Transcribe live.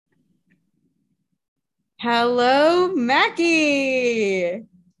Hello, Mackie.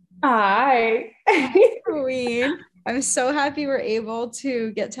 Hi. Queen. I'm so happy we're able to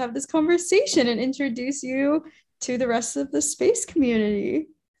get to have this conversation and introduce you to the rest of the space community.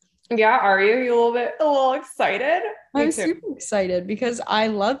 Yeah, are you? You a little excited? Me I'm too. super excited because I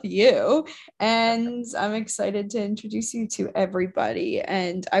love you and I'm excited to introduce you to everybody.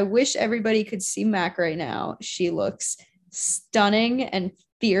 And I wish everybody could see Mac right now. She looks stunning and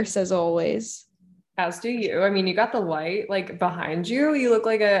fierce as always. As do you. I mean, you got the light like behind you. You look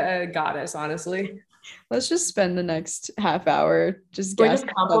like a goddess, honestly. Let's just spend the next half hour just Can we gassing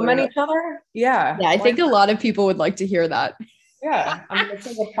just each other compliment up. each other? Yeah. Yeah, I Why think a lot of people would like to hear that. Yeah. I mean, it's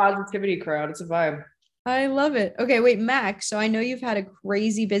like a positivity crowd. It's a vibe. I love it. Okay, wait, Max. So I know you've had a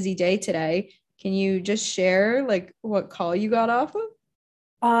crazy busy day today. Can you just share like what call you got off of?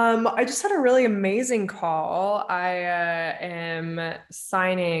 I just had a really amazing call. I am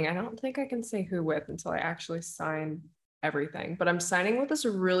signing. I don't think I can say who with until I actually sign everything, but I'm signing with this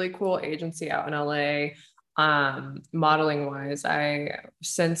really cool agency out in LA. Modeling wise, I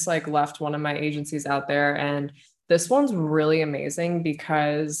since like left one of my agencies out there, and this one's really amazing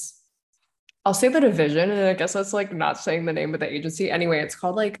because I'll say the division, and I guess that's like not saying the name of the agency. Anyway, it's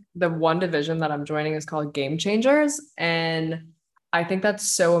called like the one division that I'm joining is called Game Changers. And I think that's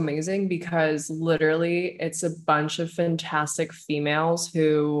so amazing because literally it's a bunch of fantastic females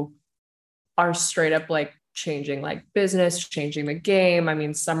who are straight up like changing like business, changing the game. I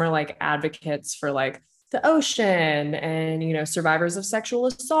mean, some are like advocates for like the ocean and, survivors of sexual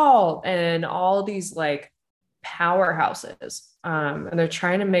assault and all these like powerhouses. And they're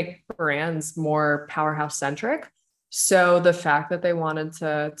trying to make brands more powerhouse centric. So the fact that they wanted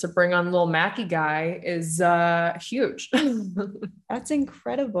to bring on little Mackie guy is huge. That's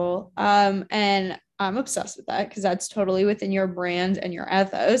incredible. And I'm obsessed with that because that's totally within your brand and your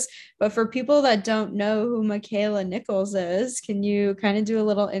ethos. But for people that don't know who Makaila Nichols is, can you kind of do a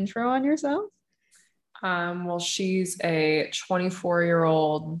little intro on yourself? Well, she's a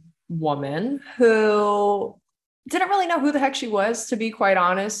 24-year-old woman who didn't really know who the heck she was, to be quite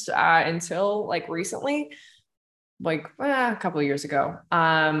honest, until like recently, like a couple of years ago.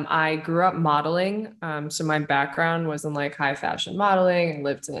 I grew up modeling. So my background was in like high fashion modeling. I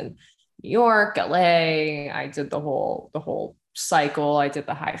lived in New York, LA. I did the whole cycle. I did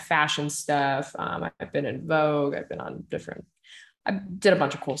the high fashion stuff. I've been in Vogue. I've been on different. I did a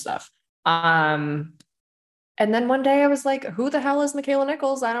bunch of cool stuff. Um, and then one day I was like, who the hell is Michaela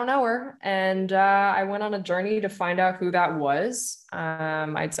Nichols? I don't know her. And I went on a journey to find out who that was.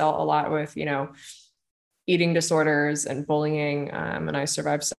 I dealt a lot with, eating disorders and bullying. And I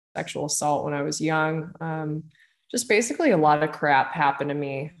survived sexual assault when I was young. Just basically a lot of crap happened to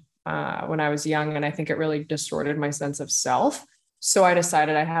me when I was young. And I think it really distorted my sense of self. So I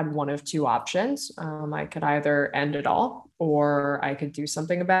decided I had one of two options. I could either end it all or I could do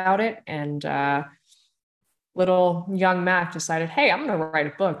something about it. And little young Mac decided, hey, I'm going to write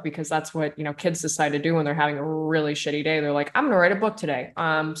a book because that's what, kids decide to do when they're having a really shitty day. They're like, I'm going to write a book today.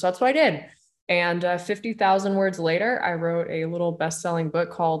 So that's what I did. And 50,000 words later, I wrote a little best-selling book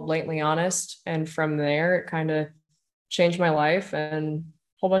called Blatantly Honest. And from there, it kind of changed my life and a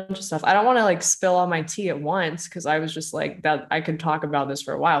whole bunch of stuff. I don't want to like spill all my tea at once because I was just like that. I could talk about this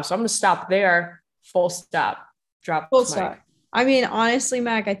for a while. So I'm going to stop there. Full stop. Drop Full mic. stop. I mean, honestly,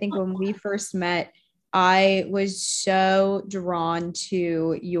 Mac, I think when we first met, I was so drawn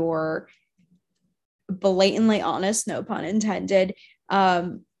to your blatantly honest, no pun intended,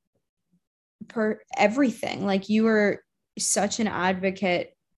 um, per everything. Like you were such an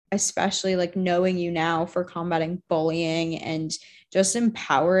advocate, especially like knowing you now for combating bullying and just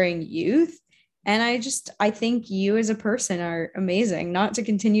empowering youth. And I think you as a person are amazing. Not to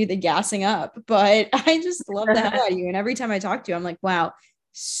continue the gassing up, but I just love the hell out of you. And every time I talk to you, I'm like, wow,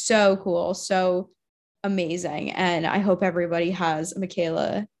 so cool, so amazing. And I hope everybody has a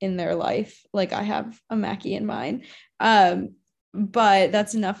Michaela in their life, like I have a Mackie in mine. But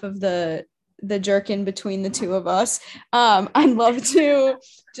that's enough of the jerkin between the two of us. I'd love to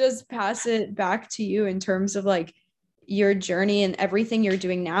just pass it back to you in terms of like your journey and everything you're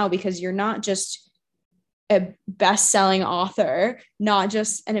doing now, because you're not just a best-selling author, not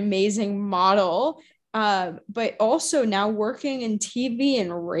just an amazing model, but also now working in TV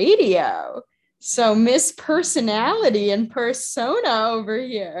and radio. So Miss Personality and Persona over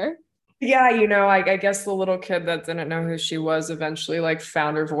here. Yeah, I guess the little kid that didn't know who she was eventually like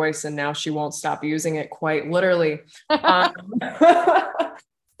found her voice and now she won't stop using it quite literally. Um,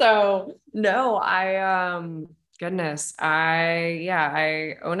 so no, I Goodness.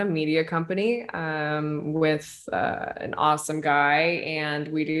 I own a media company with an awesome guy, and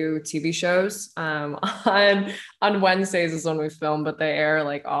we do TV shows. On Wednesdays is when we film, but they air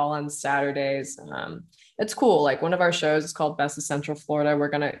like all on Saturdays. It's cool. Like one of our shows is called Best of Central Florida. We're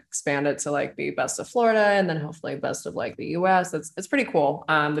gonna expand it to like be Best of Florida and then hopefully Best of like the US. It's pretty cool.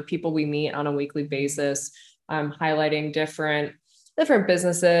 The people we meet on a weekly basis, highlighting different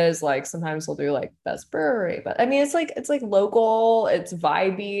businesses. Like sometimes we'll do like best brewery, but I mean it's like local, it's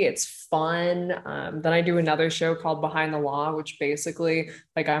vibey, it's fun. Then I do another show called Behind the Law, which basically,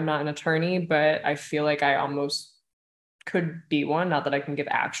 like, I'm not an attorney, but I feel like I almost could be one. Not that I can give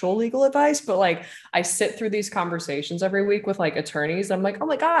actual legal advice, but like I sit through these conversations every week with like attorneys. I'm like, oh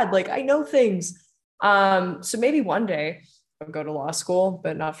my God, like I know things. So maybe one day I'll go to law school,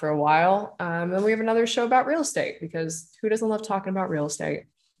 but not for a while. And we have another show about real estate because who doesn't love talking about real estate?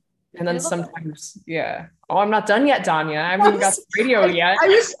 And then sometimes, yeah. Oh, I'm not done yet, Danya. I haven't even got the radio yet.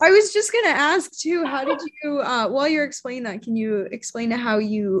 I was just gonna ask too, how did you while you're explaining that, can you explain how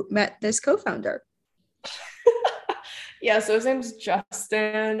you met this co-founder? Yeah, so his name's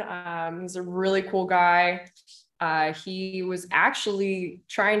Justin. He's a really cool guy. He was actually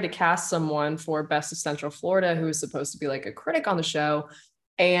trying to cast someone for Best of Central Florida who was supposed to be like a critic on the show.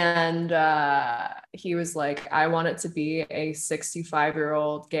 And he was like, I want it to be a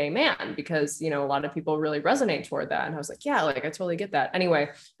 65-year-old gay man because, a lot of people really resonate toward that. And I was like, yeah, like I totally get that.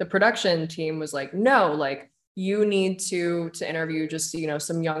 Anyway, the production team was like, no, like you need to interview just,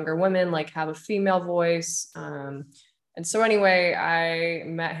 some younger women, like have a female voice. And so anyway, I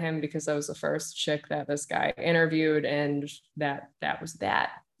met him because I was the first chick that this guy interviewed, and that was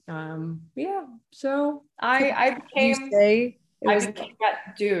that. Yeah. So I became that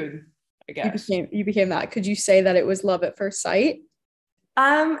dude, I guess. You became that. Could you say that it was love at first sight?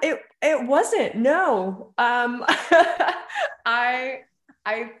 It wasn't. No. I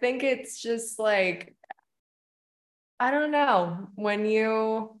think it's just like, I don't know,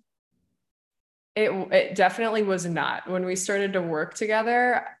 it definitely was not. When we started to work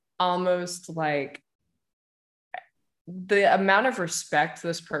together, almost like the amount of respect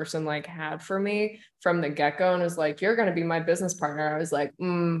this person like had for me from the get-go and was like, you're going to be my business partner. I was like,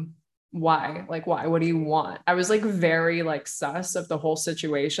 why? Like, why? What do you want? I was like very like sus of the whole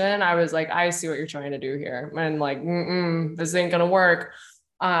situation. I was like, I see what you're trying to do here. And like, this ain't going to work.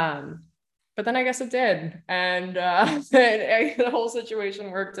 But then I guess it did. And the whole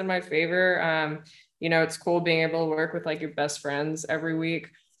situation worked in my favor. It's cool being able to work with like your best friends every week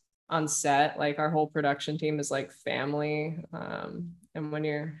on set. Like our whole production team is like family. And when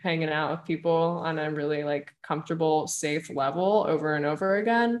you're hanging out with people on a really like comfortable, safe level over and over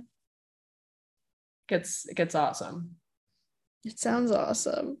again, it gets awesome. It sounds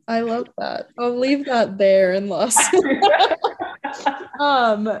awesome. I love that. I'll leave that there and lost.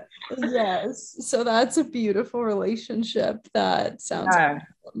 Yes. So that's a beautiful relationship. That sounds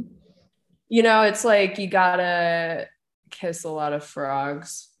awesome. It's like you gotta kiss a lot of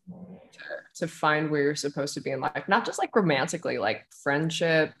frogs to find where you're supposed to be in life, not just like romantically, like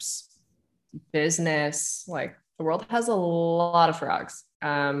friendships, business. Like the world has a lot of frogs.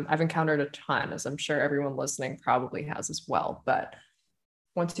 I've encountered a ton, as I'm sure everyone listening probably has as well. But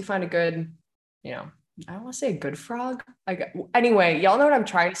once you find a good, I don't want to say a good frog. Anyway, y'all know what I'm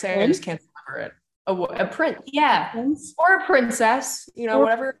trying to say. I just can't remember it. A prince, yeah, or a princess.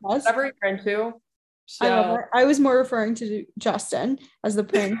 Whatever you're into. So, I love it. I was more referring to Justin as the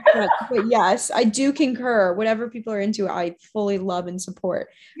prince, but yes, I do concur. Whatever people are into, I fully love and support.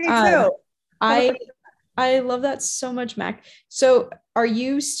 Me too. I love that so much, Mac. So, are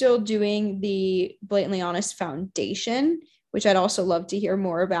you still doing the Blatantly Honest Foundation, which I'd also love to hear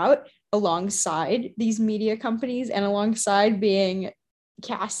more about, alongside these media companies and alongside being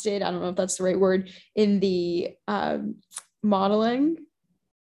casted, I don't know if that's the right word, in the modeling?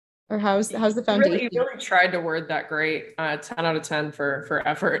 Or how's the foundation? You really tried to word that great. 10 out of 10 for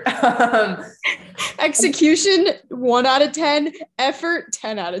effort. Execution 1 out of 10, effort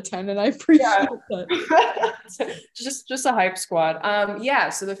 10 out of 10, and I appreciate that. just a hype squad.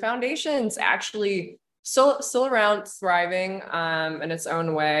 So the foundation's actually still around, thriving in its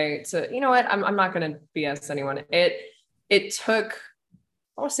own way. To, you know what, I'm not going to BS anyone. It took,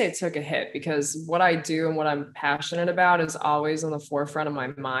 I want to say it took a hit, because what I do and what I'm passionate about is always on the forefront of my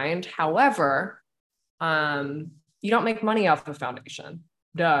mind. However, you don't make money off of a foundation.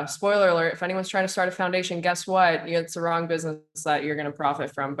 Duh. Spoiler alert. If anyone's trying to start a foundation, guess what? It's the wrong business that you're going to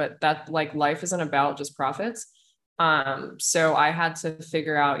profit from. But that, like, life isn't about just profits. So I had to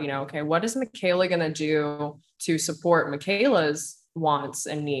figure out, okay, what is Makaila going to do to support Makaila's wants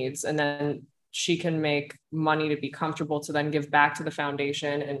and needs? And then she can make money to be comfortable to then give back to the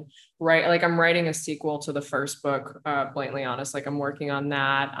foundation. And right, like I'm writing a sequel to the first book, Blatantly Honest. Like I'm working on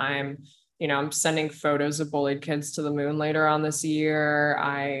that. I'm sending photos of bullied kids to the moon later on this year.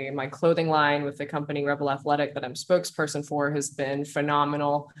 My clothing line with the company Rebel Athletic that I'm spokesperson for has been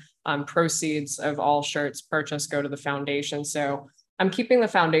phenomenal. Proceeds of all shirts purchased go to the foundation. So I'm keeping the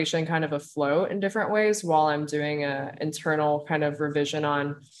foundation kind of afloat in different ways while I'm doing an internal kind of revision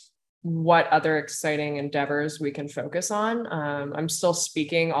on what other exciting endeavors we can focus on. I'm still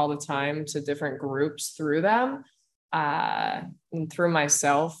speaking all the time to different groups through them, and through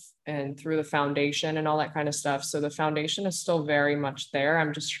myself and through the foundation and all that kind of stuff. So the foundation is still very much there.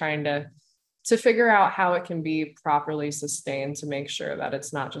 I'm just trying to figure out how it can be properly sustained to make sure that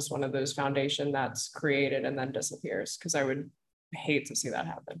it's not just one of those foundation that's created and then disappears, because I would hate to see that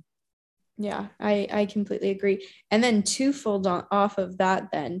happen. Yeah, I completely agree. And then twofold off of that,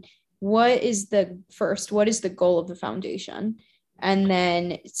 then what is the goal of the foundation? And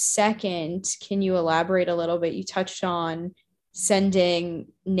then second, can you elaborate a little bit? You touched on sending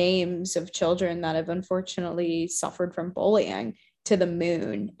names of children that have unfortunately suffered from bullying to the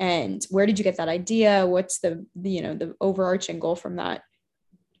moon. And where did you get that idea? What's the overarching goal from that?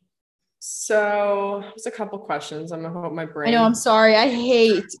 So there's a couple questions. I'm gonna hope my brain. I know, I'm sorry. I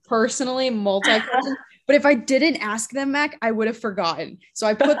hate personally multi-questions, but if I didn't ask them, Mac, I would have forgotten. So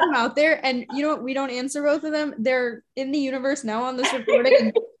I put them out there, and you know what? We don't answer both of them. They're in the universe now on this recording,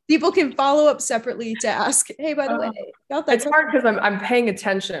 and people can follow up separately to ask, hey, by the way, about that. It's hard because I'm paying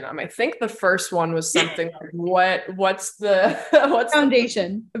attention. I think the first one was something like what's the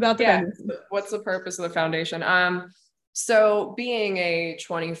foundation about the foundation. What's the purpose of the foundation? So being a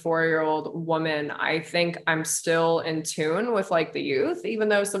 24-year-old woman, I think I'm still in tune with like the youth, even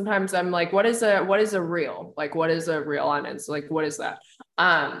though sometimes I'm like, what is a reel? Like, what is a reel on it? So like, what is that?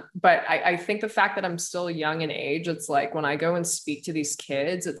 But I think the fact that I'm still young in age, it's like when I go and speak to these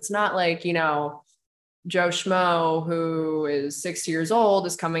kids, it's not like, Joe Schmo, who is 60 years old,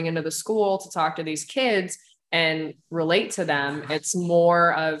 is coming into the school to talk to these kids and relate to them. It's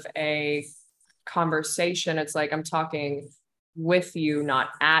more of a conversation. It's like I'm talking with you, not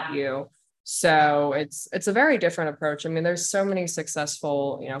at you. So it's a very different approach. I mean, there's so many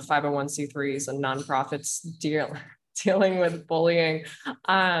successful 501c3s and nonprofits dealing with bullying,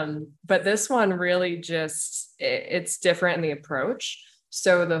 but this one really just it's different in the approach.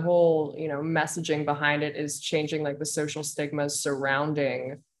 So the whole messaging behind it is changing like the social stigmas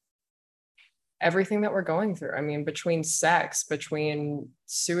surrounding everything that we're going through. I mean, between sex, between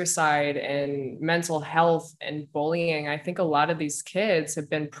suicide and mental health and bullying, I think a lot of these kids have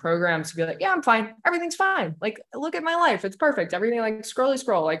been programmed to be like, yeah, I'm fine. Everything's fine. Like, look at my life. It's perfect. Everything like scroll,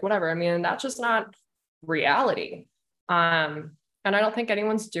 like whatever. I mean, that's just not reality. And I don't think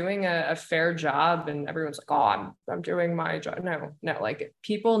anyone's doing a fair job, and everyone's like, oh, I'm doing my job. No, like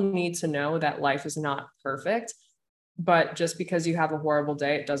people need to know that life is not perfect, but just because you have a horrible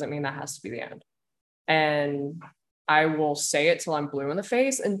day, it doesn't mean that has to be the end. And I will say it till I'm blue in the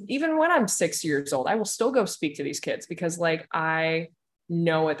face. And even when I'm 6 years old, I will still go speak to these kids because like, I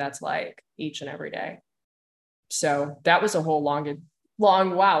know what that's like each and every day. So that was a whole long-winded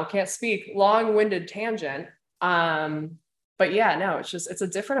tangent. But yeah, no, it's a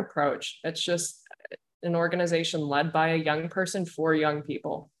different approach. It's just an organization led by a young person for young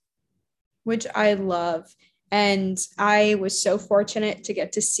people. Which I love. And I was so fortunate to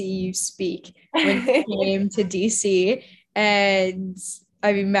get to see you speak when you came to DC. And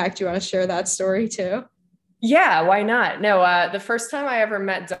I mean, Mac, do you want to share that story too? Yeah, why not? No, the first time I ever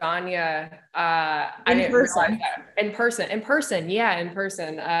met Danya, I didn't realize that in person. Yeah, in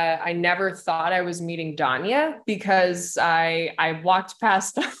person. I never thought I was meeting Danya because I walked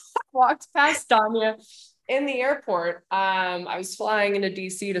past Danya in the airport. I was flying into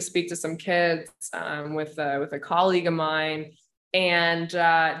DC to speak to some kids with a colleague of mine, and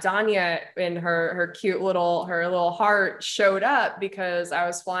Danya in her cute little heart showed up because I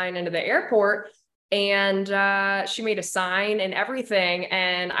was flying into the airport. And she made a sign and everything.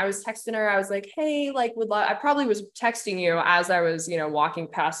 And I was texting her. I was like, hey, like, I probably was texting you as I was, walking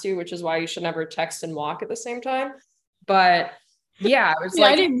past you, which is why you should never text and walk at the same time. But yeah, I was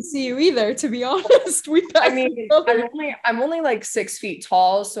I didn't see you either, to be honest. I'm only like 6 feet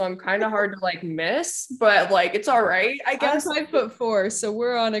tall, so I'm kind of hard to like miss, but like, it's all right, I guess. I'm 5'4", so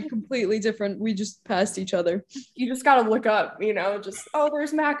we're on a completely different, we just passed each other. You just got to look up, just, oh,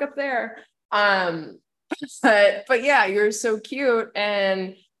 there's Mac up there. But yeah, you're so cute.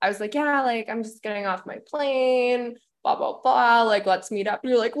 And I was like, yeah, like, I'm just getting off my plane, blah, blah, blah. Like, let's meet up. And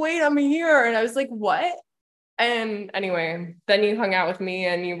you're like, wait, I'm here. And I was like, what? And anyway, then you hung out with me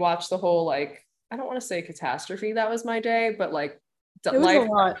and you watched the whole, like, I don't want to say catastrophe that was my day, but like It was a life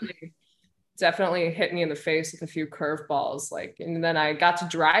lot. definitely hit me in the face with a few curveballs. Like, and then I got to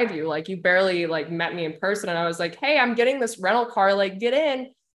drive you. Like, you barely like met me in person, and I was like, "Hey, I'm getting this rental car. Like, get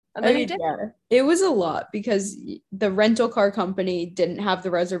in." And I then you mean, did. yeah, it was a lot because the rental car company didn't have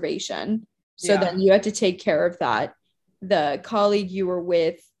the reservation. So Yeah. then you had to take care of that. The colleague you were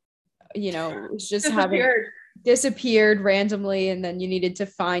with, was just having Disappeared. disappeared randomly, and then you needed to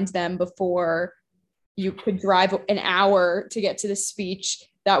find them before you could drive an hour to get to the speech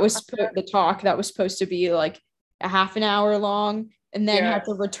that was the talk that was supposed to be like a half an hour long, and then Yeah. had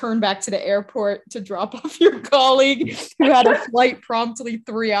to return back to the airport to drop off your colleague who had a flight promptly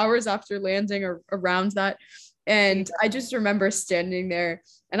 3 hours after landing or around that. And I just remember standing there,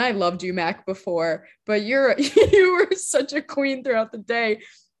 and I loved you, Mac, before, but you were such a queen throughout the day,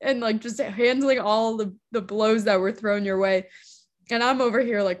 and like just handling all the blows that were thrown your way. And I'm over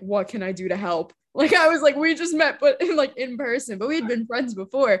here like, what can I do to help? Like I was like, we just met, but like in person, but we had been friends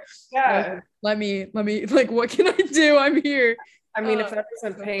before. Yeah. Let me, like, what can I do? I'm here. I mean, if that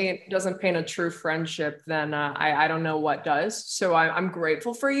doesn't paint a true friendship, then I don't know what does. So I'm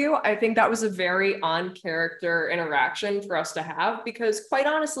grateful for you. I think that was a very on character interaction for us to have, because quite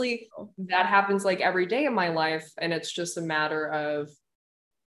honestly, that happens like every day in my life, and it's just a matter of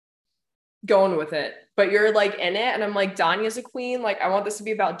going with it. But you're like in it, and I'm like, Danya's a queen. Like, I want this to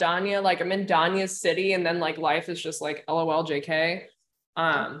be about Danya. Like, I'm in Danya's city, and then like life is just like LOL JK.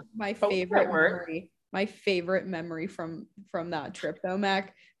 My favorite memory from that trip though,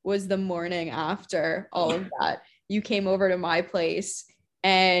 Mac, was the morning after all of that. You came over to my place,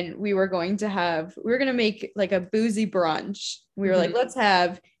 and we were going to make like a boozy brunch. We were like, let's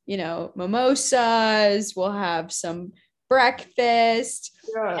have, mimosas, we'll have some breakfast.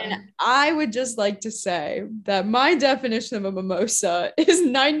 Yeah. And I would just like to say that my definition of a mimosa is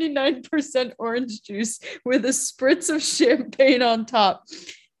 99% orange juice with a spritz of champagne on top.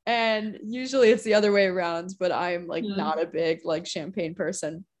 And usually it's the other way around, but I'm like not a big like champagne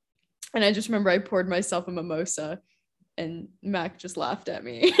person. And I just remember I poured myself a mimosa, and Mac just laughed at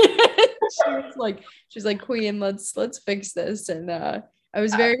me. she's like, Queen, let's fix this. And I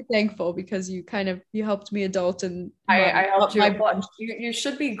was very thankful because you helped me adult, and I helped you. Well, you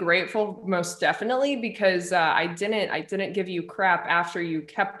should be grateful, most definitely, because I didn't give you crap after you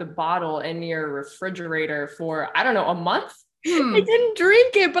kept the bottle in your refrigerator for, I don't know, a month. I didn't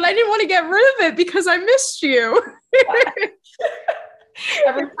drink it, but I didn't want to get rid of it because I missed you.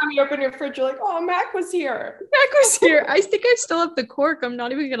 Every time you open your fridge, you're like, oh, Mac was here. Mac was here. I think I still have the cork. I'm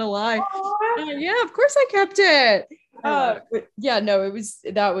not even gonna lie. Yeah, of course I kept it. But yeah, no,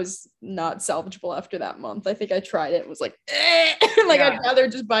 that was not salvageable after that month. I think I tried it. It was like, like I'd rather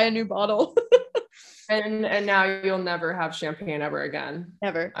just buy a new bottle. And now you'll never have champagne ever again.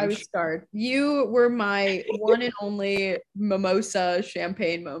 Never. I was scarred. You were my one and only mimosa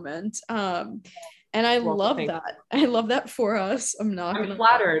champagne moment. And I love that. I love that for us. I'm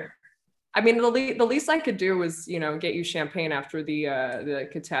flattered. I mean, the least I could do was, get you champagne after the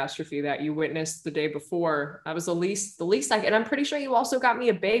catastrophe that you witnessed the day before. That was the least I could. And I'm pretty sure you also got me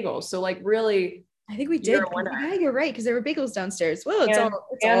a bagel. So like, really, I think we did. Yeah, you're right, because there were bagels downstairs. Well, it's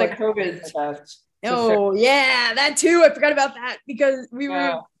all a COVID test. Oh yeah, that too. I forgot about that because we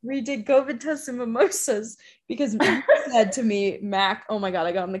did COVID tests and mimosas, because you said to me, Mac, oh my God,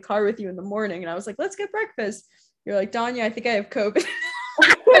 I got in the car with you in the morning, and I was like, let's get breakfast. You're like, Danya, I think I have COVID.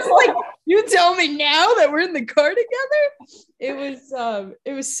 I was like, you tell me now that we're in the car together?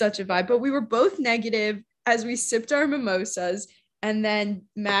 It was such a vibe, but we were both negative as we sipped our mimosas. And then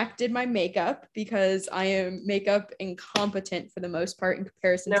Mac did my makeup, because I am makeup incompetent for the most part in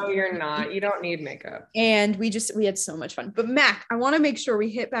comparison. No, you're not. You don't need makeup. And we had so much fun. But Mac, I want to make sure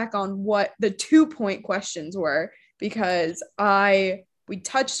we hit back on what the 2-point questions were, because we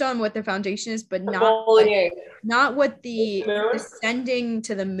touched on what the foundation is, but not what the ascending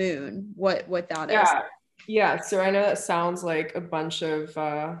to the moon, what that is. Yeah. So I know that sounds like a bunch of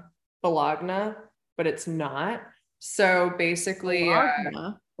balagna, but it's not. So basically,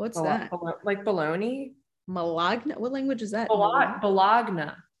 what's that? Like bologna? Malagna? What language is that?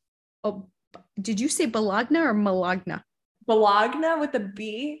 Balagna. Oh, did you say balagna or malagna? Balagna with a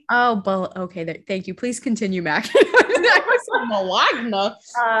B. Oh, okay. Thank you. Please continue, Mac. Malagna.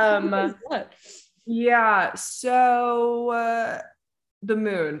 Yeah. So the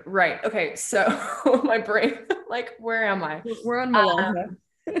moon, right? Okay. So my brain, like, where am I? We're on Malagna.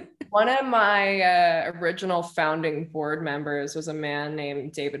 One of my original founding board members was a man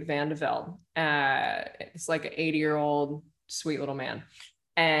named David Van de Velde. It's like an 80-year-old sweet little man.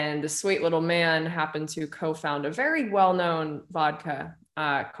 And the sweet little man happened to co-found a very well-known vodka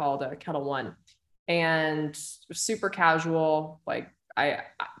called Kettle One, and super casual. Like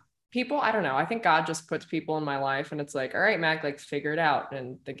people, I don't know. I think God just puts people in my life, and it's like, all right, Mac, like figure it out.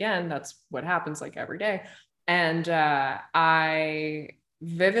 And again, that's what happens like every day. And I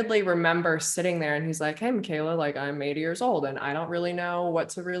vividly remember sitting there, and he's like, hey, Makaila, like I'm 80 years old and I don't really know what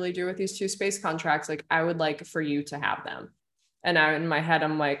to really do with these 2 space contracts. Like I would like for you to have them. And I, in my head,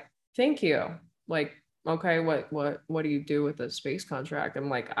 I'm like, thank you. Like, okay, what do you do with a space contract? I'm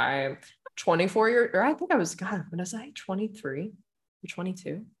like, I'm 24 years, or I think I was, God, when was I 23 or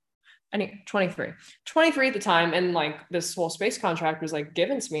 22? Any 23 at the time. And like this whole space contract was like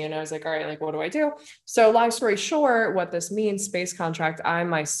given to me. And I was like, all right, like, what do I do? So long story short, what this means, space contract, I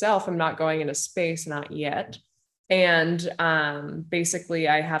myself am not going into space, not yet. And basically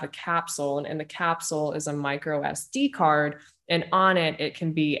I have a capsule, and in the capsule is a micro SD card. And on it, it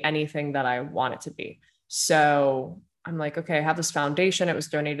can be anything that I want it to be. So I'm like, okay, I have this foundation. It was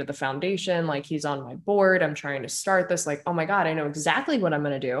donated to the foundation. Like he's on my board. I'm trying to start this. Like, oh my God, I know exactly what I'm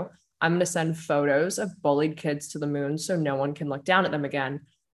going to do. I'm going to send photos of bullied kids to the moon so no one can look down at them again.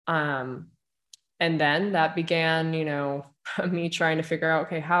 And then that began, me trying to figure out,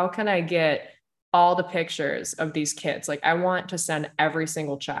 okay, how can I get all the pictures of these kids? Like, I want to send every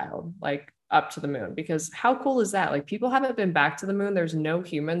single child, like, up to the moon, because how cool is that? Like, people haven't been back to the moon. There's no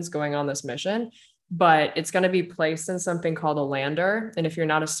humans going on this mission, but it's going to be placed in something called a lander. And if you're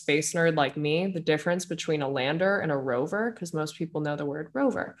not a space nerd like me, the difference between a lander and a rover, because most people know the word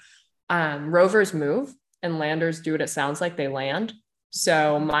rover, rovers move and landers do what it sounds like, they land.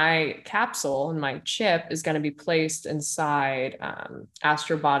 So my capsule and my chip is going to be placed inside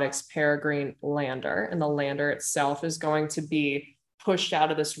Astrobotic's Peregrine lander, and the lander itself is going to be pushed out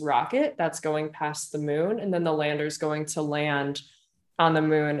of this rocket that's going past the moon, and then the lander is going to land on the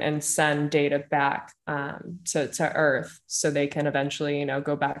moon and send data back to Earth, so they can eventually,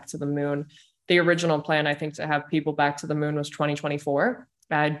 go back to the moon. The original plan, I think, to have people back to the moon was 2024.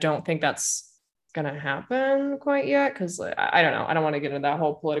 I don't think that's gonna happen quite yet, because I don't know. I don't want to get into that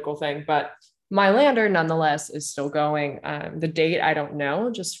whole political thing, but my lander nonetheless is still going. The date I don't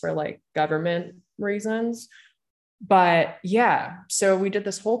know, just for like government reasons. But yeah, so we did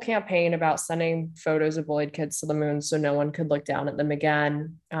this whole campaign about sending photos of bullied kids to the moon so no one could look down at them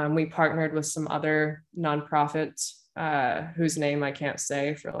again. We partnered with some other nonprofits whose name I can't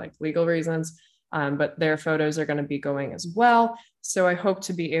say for like legal reasons, but their photos are going to be going as well. So I hope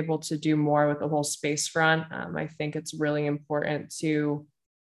to be able to do more with the whole space front. I think it's really important to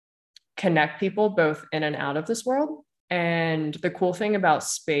connect people both in and out of this world. And the cool thing about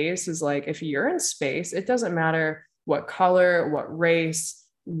space is, like, if you're in space, it doesn't matter what color, what race,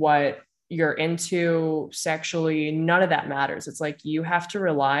 what you're into sexually, none of that matters. It's like you have to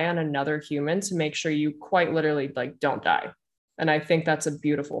rely on another human to make sure you quite literally like don't die. And I think that's a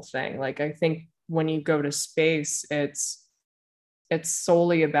beautiful thing. Like, I think when you go to space, it's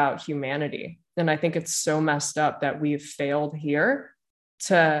solely about humanity. And I think it's so messed up that we've failed here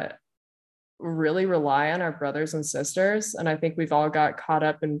to really rely on our brothers and sisters. And I think we've all got caught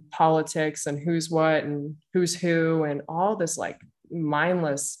up in politics and who's what and who's who and all this like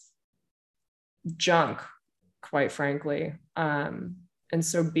mindless junk, quite frankly. And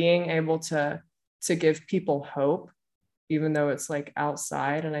so being able to give people hope, even though it's like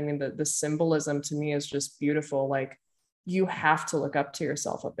outside, and I mean the symbolism to me is just beautiful. Like, you have to look up to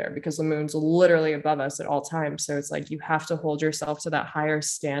yourself up there because the moon's literally above us at all times. So it's like you have to hold yourself to that higher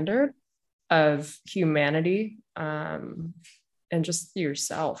standard of humanity, and just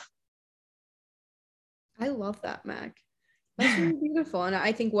yourself. I love that, Mac. That's really beautiful. And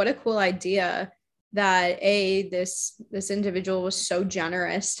I think what a cool idea that this individual was so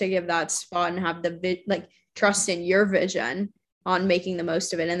generous to give that spot and have the like trust in your vision on making the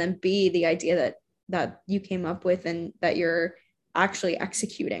most of it. And then B, the idea that you came up with and that you're actually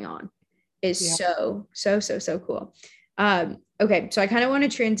executing on is Yeah. so cool. Okay, so I kind of want to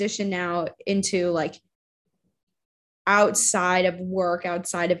transition now into like outside of work,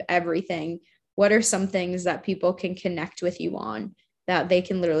 outside of everything. What are some things that people can connect with you on that they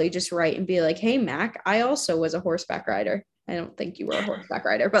can literally just write and be like, hey, Mac, I also was a horseback rider. I don't think you were a horseback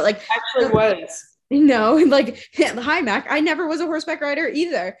rider, but like, Actually was. no, like, hi, Mac, I never was a horseback rider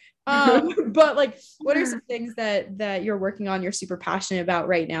either. But like, what are some things that you're working on, you're super passionate about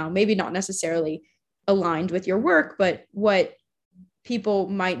right now? Maybe not necessarily aligned with your work, but what people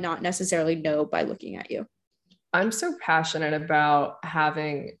might not necessarily know by looking at you. I'm so passionate about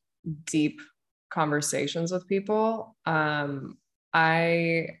having deep conversations with people.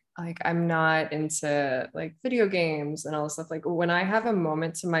 I like I'm not into like video games and all this stuff. Like when I have a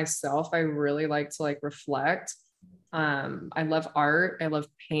moment to myself, I really like to like reflect. I love art. I love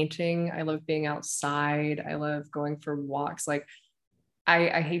painting. I love being outside. I love going for walks. Like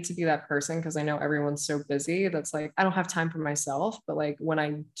I hate to be that person because I know everyone's so busy that's like I don't have time for myself. But like when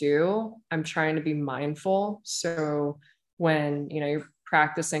I do, I'm trying to be mindful. So when you're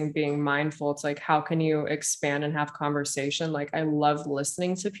practicing being mindful, it's like how can you expand and have conversation? Like I love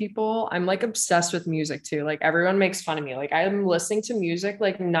listening to people. I'm like obsessed with music too. Like everyone makes fun of me. Like I'm listening to music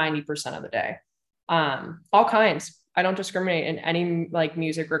like 90% of the day. All kinds. I don't discriminate in any like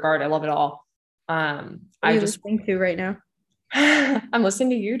music regard. I love it all. What are you listening to right now? I'm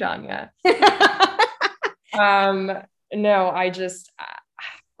listening to you, Danya. No,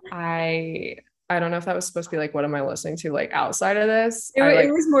 I don't know if that was supposed to be like, what am I listening to? Like outside of this,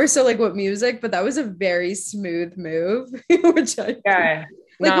 It was more so like what music, but that was a very smooth move, which yeah,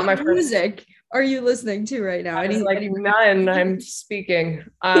 like not what my first. music are you listening to right now? I was like, none. I'm speaking.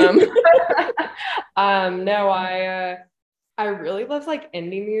 No, I really love like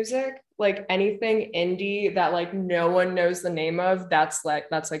indie music, like anything indie that like no one knows the name of. That's like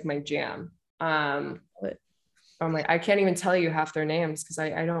my jam. I'm like, I can't even tell you half their names because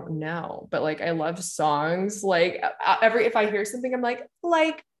I don't know, but like I love songs. Like if I hear something, I'm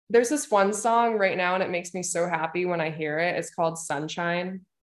like there's this one song right now and it makes me so happy when I hear it. It's called Sunshine.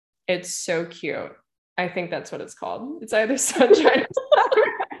 It's so cute. I think that's what it's called. It's either Sunshine or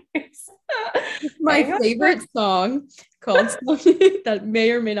my favorite song called that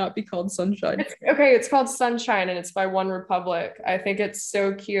may or may not be called Sunshine. It's called Sunshine and it's by One Republic. I think it's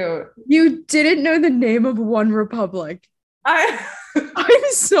so cute. You didn't know the name of One Republic. I'm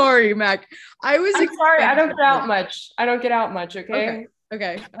sorry, Mac. I'm sorry. I don't get out much. Okay.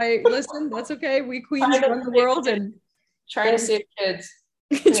 Okay. I listen. That's okay. We queens run the world and trying to save kids.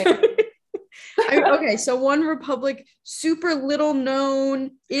 Okay, so One Republic, super little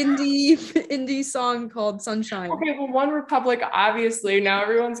known indie song called Sunshine. Okay, well, One Republic, obviously, now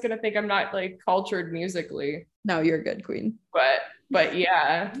everyone's gonna think I'm not like cultured musically. No, you're good, queen. But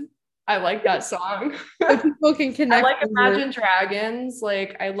yeah, I like that song. So people can connect. I like Imagine Dragons.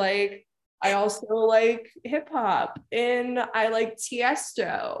 Like I also like hip hop, and I like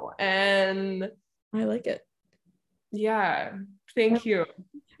Tiesto, and I like it. Yeah, thank you.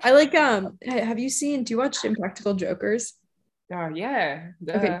 I like have you do you watch Impractical Jokers? Oh yeah.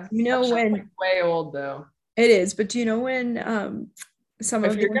 Okay. You know that's when like way old though. It is, but do you know when some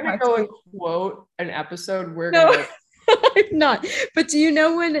if of you're gonna go and quote an episode, we're gonna I'm not. But do you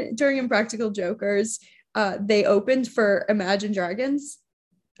know when during Impractical Jokers they opened for Imagine Dragons?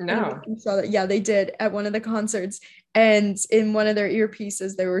 No. Yeah, they did at one of the concerts. And in one of their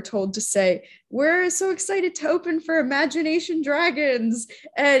earpieces, they were told to say, "We're so excited to open for Imagination Dragons."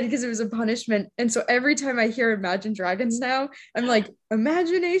 And because it was a punishment. And so every time I hear Imagine Dragons now, I'm like,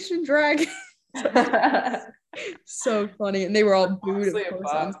 Imagination Dragons. So funny. And they were all booed, of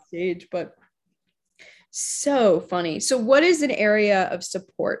course, on stage, but so funny. So what is an area of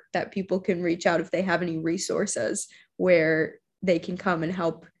support that people can reach out if they have any resources where they can come and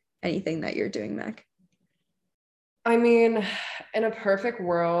help anything that you're doing, Mac? I mean, in a perfect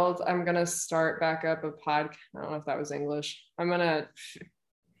world, I'm gonna start back up a podcast. I don't know if that was English. I'm gonna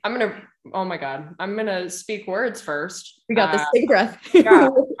oh my god, I'm gonna speak words first. We got this big breath.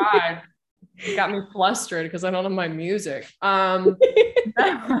 God, you got me flustered because I don't know my music. I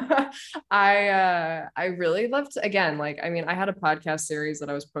really loved, again, like I mean, I had a podcast series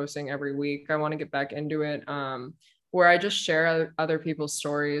that I was posting every week. I want to get back into it. Where I just share other people's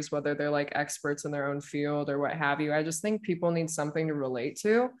stories, whether they're like experts in their own field or what have you. I just think people need something to relate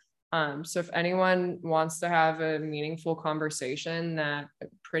to. So if anyone wants to have a meaningful conversation, that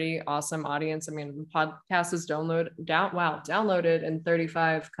pretty awesome audience. I mean, the podcast is downloaded in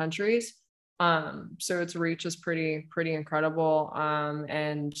 35 countries. So its reach is pretty incredible.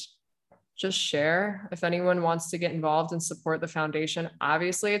 And just share. If anyone wants to get involved and support the foundation,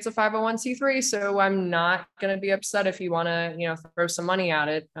 obviously it's a 501c3, so I'm not going to be upset if you want to, throw some money at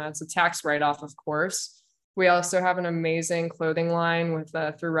it. It's a tax write-off, of course. We also have an amazing clothing line with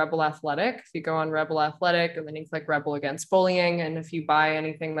through Rebel Athletic. If you go on Rebel Athletic and then you click Rebel Against Bullying, and if you buy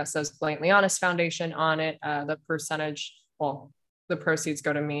anything that says Blatantly Honest Foundation on it, the proceeds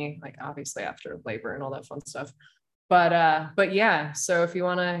go to me, like obviously after labor and all that fun stuff. But yeah, so if you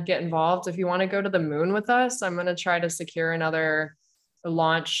want to get involved, if you want to go to the moon with us, I'm going to try to secure another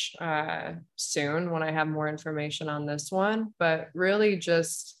launch soon when I have more information on this one. But really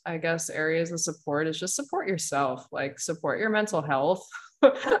just, I guess, areas of support is just support yourself, like support your mental health.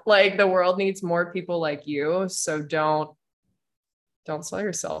 Like the world needs more people like you. So don't don't sell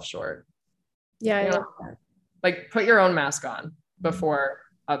yourself short. Yeah, I You know, love that. like put your own mask on before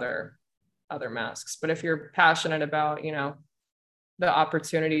other masks. But if you're passionate about, the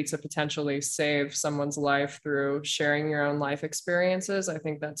opportunity to potentially save someone's life through sharing your own life experiences, I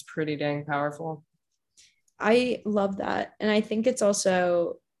think that's pretty dang powerful. I love that. And I think it's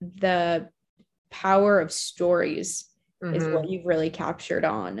also the power of stories is what Mm-hmm. you've really captured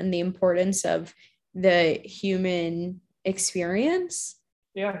on, and the importance of the human experience.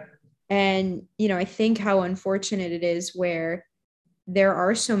 Yeah. And, I think how unfortunate it is where there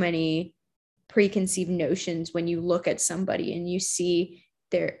are so many preconceived notions when you look at somebody and you see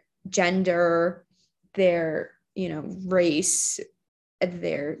their gender, their, race,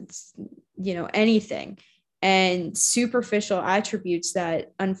 their, anything, and superficial attributes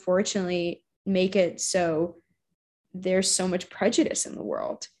that unfortunately make it so there's so much prejudice in the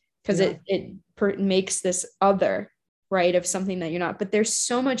world because Yeah. it makes this other, right, of something that you're not. But there's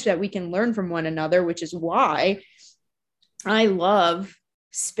so much that we can learn from one another, which is why I love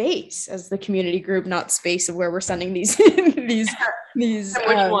space as the community group, not space of where we're sending these these And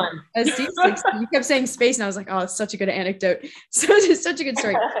which one? statistics. You kept saying space, and I was like, oh, it's such a good anecdote, such a good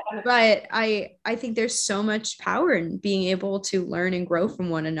story. But I think there's so much power in being able to learn and grow from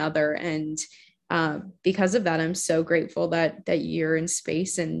one another, and because of that, I'm so grateful that you're in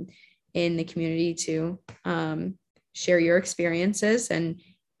space and in the community to share your experiences. And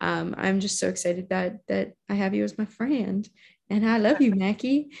I'm just so excited that I have you as my friend, and I love you,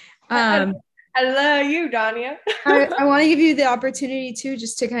 Mackie. Um, I love you, Danya. I want to give you the opportunity too,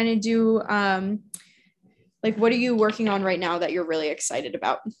 just to kind of do like, what are you working on right now that you're really excited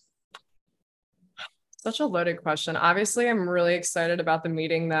about? Such a loaded question. Obviously, I'm really excited about the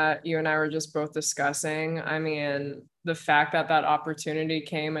meeting that you and I were just both discussing. I mean, the fact that that opportunity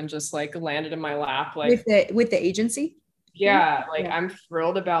came and just like landed in my lap, like, With the agency? yeah, like Yeah. I'm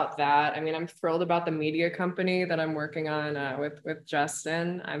thrilled about that. I mean, I'm thrilled about the media company that I'm working on with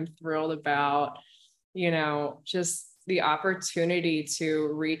Justin. I'm thrilled about, just the opportunity to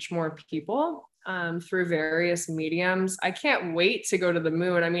reach more people through various mediums. I can't wait to go to the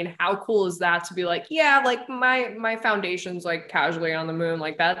moon. I mean, how cool is that to be like, yeah, like my foundation's like casually on the moon,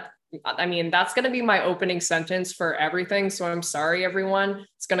 like that. I mean, that's going to be my opening sentence for everything. So I'm sorry, everyone.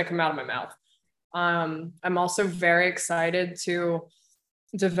 It's going to come out of my mouth. I'm also very excited to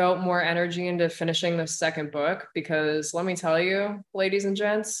devote more energy into finishing the second book because let me tell you, ladies and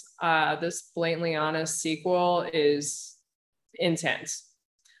gents, this Blatantly Honest sequel is intense.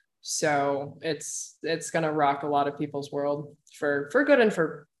 So it's gonna rock a lot of people's world for good and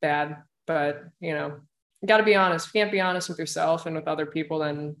for bad. But you got to be honest. If you can't be honest with yourself and with other people,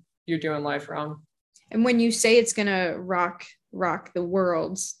 then you're doing life wrong. And when you say it's gonna rock the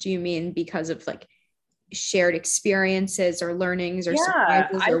worlds, do you mean because of like shared experiences or learnings or Yeah,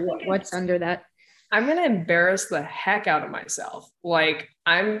 surprises, I or think what's under that? I'm going to embarrass the heck out of myself. Like,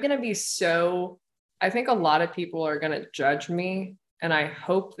 I'm going to be so, I think a lot of people are going to judge me, and I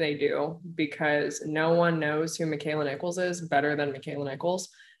hope they do because no one knows who Makaila Nichols is better than Makaila Nichols.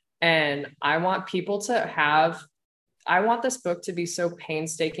 And I want people to have, I want this book to be so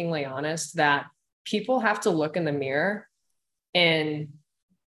painstakingly honest that people have to look in the mirror and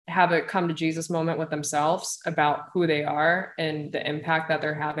have a come to Jesus moment with themselves about who they are and the impact that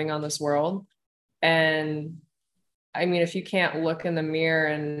they're having on this world. And I mean, if you can't look in the mirror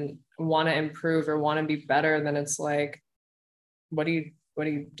and want to improve or want to be better, then it's like, what are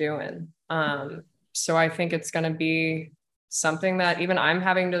you doing? So I think it's going to be something that even I'm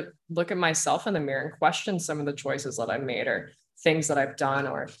having to look at myself in the mirror and question some of the choices that I've made or things that I've done,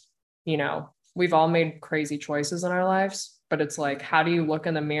 or, we've all made crazy choices in our lives, but it's like, how do you look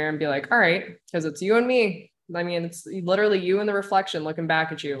in the mirror and be like, all right, because it's you and me. I mean, it's literally you in the reflection looking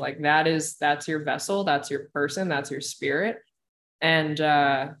back at you. Like that's your vessel, that's your person, that's your spirit. And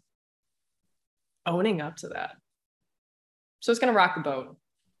owning up to that. So it's gonna rock the boat.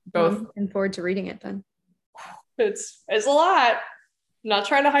 Well, I'm Both. looking forward to reading it then. It's a lot. I'm not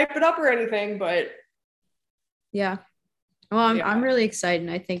trying to hype it up or anything, but Yeah. Well, I'm yeah. really excited.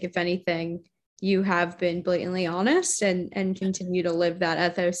 And I think if anything, you have been blatantly honest and continue to live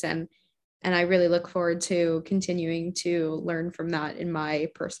that ethos, and I really look forward to continuing to learn from that in my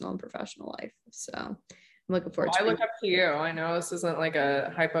personal and professional life. So I'm looking Well, forward to I look reading. up to you. I know this isn't like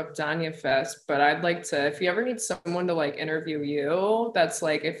a hype up Danya fest, but I'd like to, if you ever need someone to like interview you, that's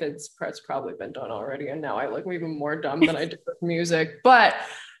like, if it's probably been done already. And now I look even more dumb than I did with music, but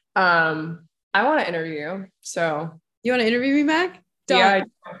I want to interview you. So You want to interview me, Mac? Done. yeah.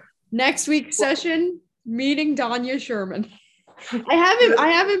 Next week's session, meeting Danya Sherman. I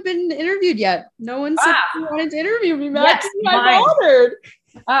haven't been interviewed yet. No one said they wanted to interview me, Max. Yes, I'm honored.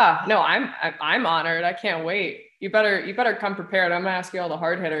 No, I'm honored. I can't wait. You better come prepared. I'm gonna ask you all the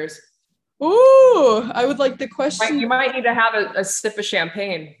hard hitters. Ooh, I would like the question. You might need to have a sip of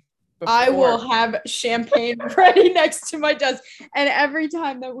champagne before. I will have champagne ready next to my desk. And every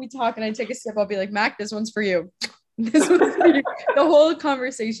time that we talk and I take a sip, I'll be like, Mac, this one's for you. This one's for you. The whole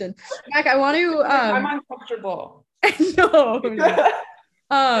conversation. Mac, I want to I'm uncomfortable. No.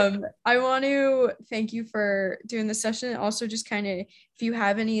 I want to thank you for doing this session. Also, just kind of if you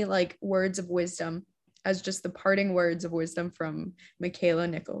have any like words of wisdom as just the parting words of wisdom from Makaila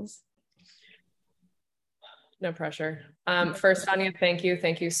Nichols. No pressure. First, Anya, thank you.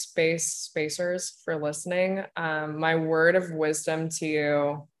 Thank you, spacers, for listening. My word of wisdom to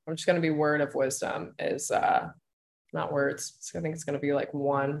you, I'm just going to be word of wisdom is not words. I think it's going to be like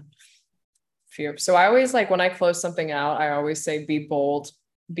one few. So I always like when I close something out, I always say, be bold,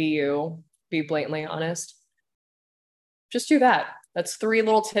 be you, be blatantly honest. Just do that. That's 3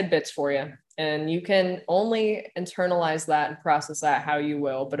 little tidbits for you. And you can only internalize that and process that how you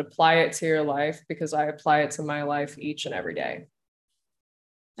will, but apply it to your life because I apply it to my life each and every day.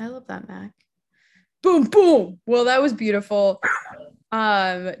 I love that, Mac. Boom, boom. Well, that was beautiful.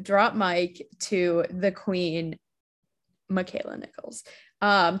 Drop mic to the queen, Makaila Nichols.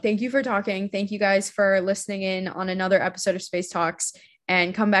 Thank you for talking. Thank you guys for listening in on another episode of Space Talks.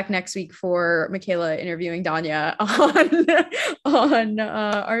 And come back next week for Makaila interviewing Danya on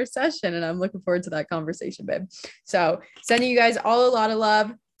our session. And I'm looking forward to that conversation, babe. So sending you guys all a lot of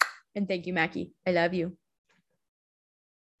love. And thank you, Mackie. I love you.